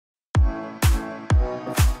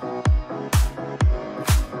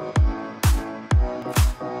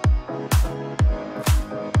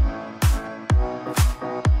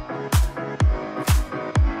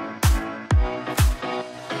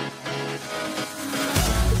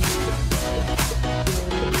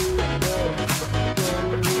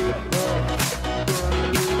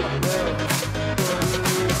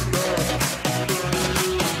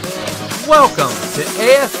Welcome to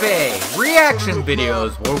AFA Reaction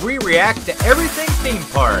Videos, where we react to everything theme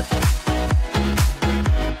park.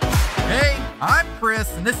 Hey, I'm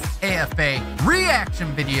Chris, and this is AFA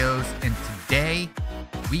Reaction Videos, and today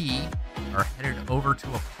we are headed over to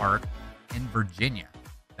a park in Virginia.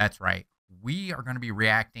 That's right, we are going to be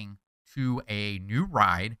reacting to a new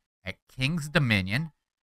ride at King's Dominion,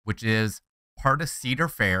 which is part of Cedar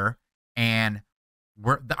Fair, and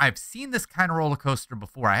I've seen this kind of roller coaster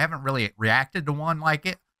before. I haven't really reacted to one like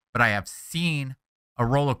it, but I have seen a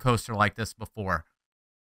roller coaster like this before.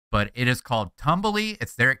 But it is called Tumbili.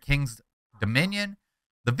 It's there at King's Dominion.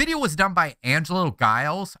 The video was done by Angelo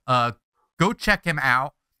Giles. Go check him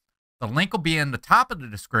out. The link will be in the top of the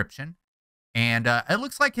description. And it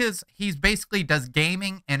looks like he's basically does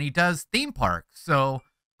gaming and he does theme park. So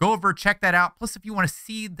go over, check that out. Plus, if you want to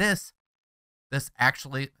see this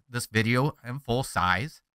video in full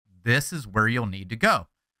size, this is where you'll need to go.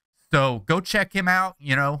 So go check him out,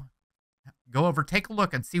 go over, take a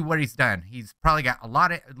look and see what he's done. He's probably got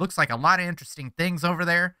it looks like a lot of interesting things over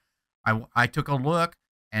there. I took a look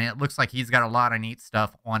and it looks like he's got a lot of neat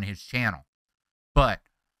stuff on his channel. But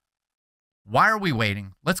why are we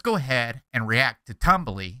waiting? Let's go ahead and react to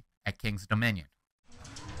Tumbili at King's Dominion.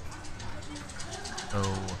 So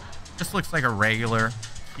just looks like a regular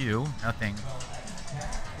queue, nothing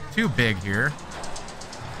too big here.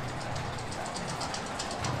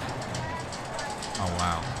 Oh,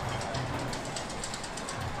 wow.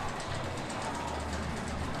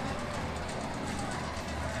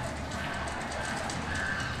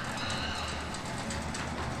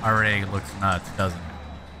 Already looks nuts, doesn't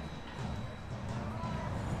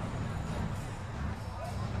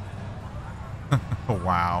it?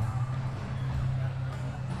 Wow.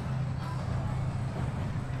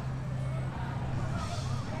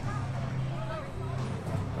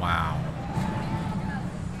 Wow.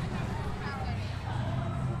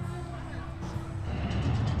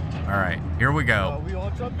 All right, here we go.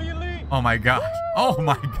 Oh my gosh. Oh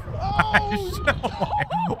my gosh.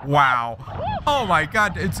 Wow. Oh my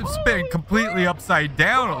God. It's spinning completely upside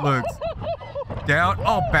down, it looks. Down.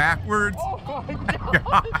 Oh, backwards. Oh my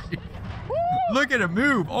gosh. Look at it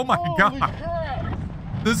move. Oh my God.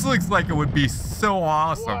 This looks like it would be so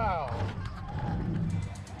awesome. Wow.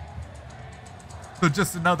 So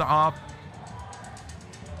just another off.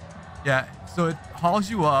 Yeah, so it hauls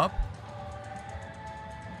you up.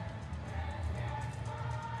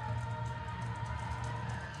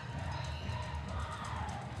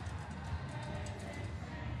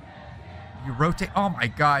 You rotate. Oh my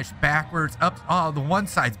gosh, backwards, up. Oh, the one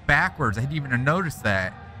side's backwards. I didn't even notice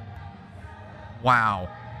that. Wow.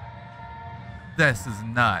 This is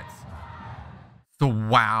nuts. So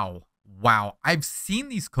wow. Wow, I've seen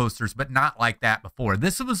these coasters, but not like that before.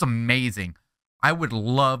 This was amazing. I would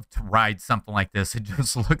love to ride something like this. It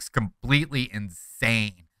just looks completely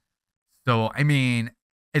insane. So, I mean,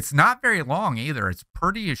 it's not very long either. It's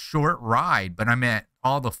pretty a short ride, but I meant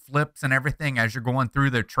all the flips and everything as you're going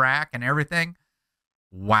through the track and everything.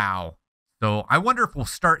 Wow. So I wonder if we'll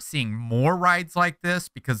start seeing more rides like this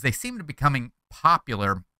because they seem to be becoming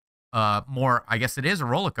popular more. I guess it is a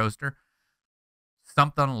roller coaster.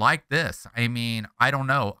 Something like this. I mean, I don't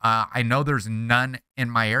know. I know there's none in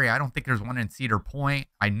my area. I don't think there's one in Cedar Point.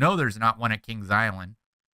 I know there's not one at Kings Island.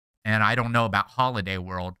 And I don't know about Holiday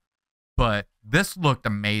World. But this looked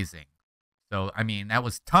amazing. So, I mean, that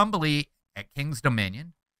was Tumbili at King's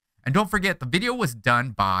Dominion. And don't forget, the video was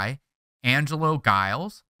done by Angelo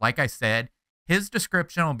Giles. Like I said, his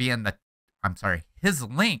description will be in the... I'm sorry. His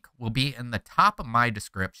link will be in the top of my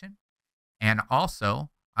description. And also,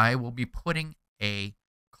 I will be putting a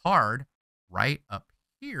card right up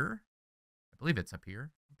here. I believe it's up here.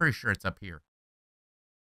 I'm pretty sure it's up here.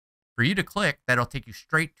 For you to click, that'll take you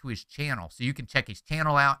straight to his channel. So you can check his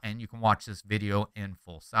channel out and you can watch this video in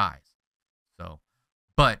full size. So,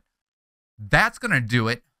 but that's going to do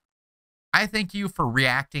it. I thank you for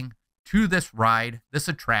reacting to this ride, this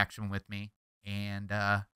attraction with me. And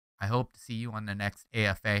I hope to see you on the next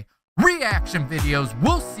AFA reaction videos.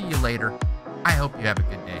 We'll see you later. I hope you have a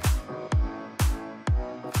good day.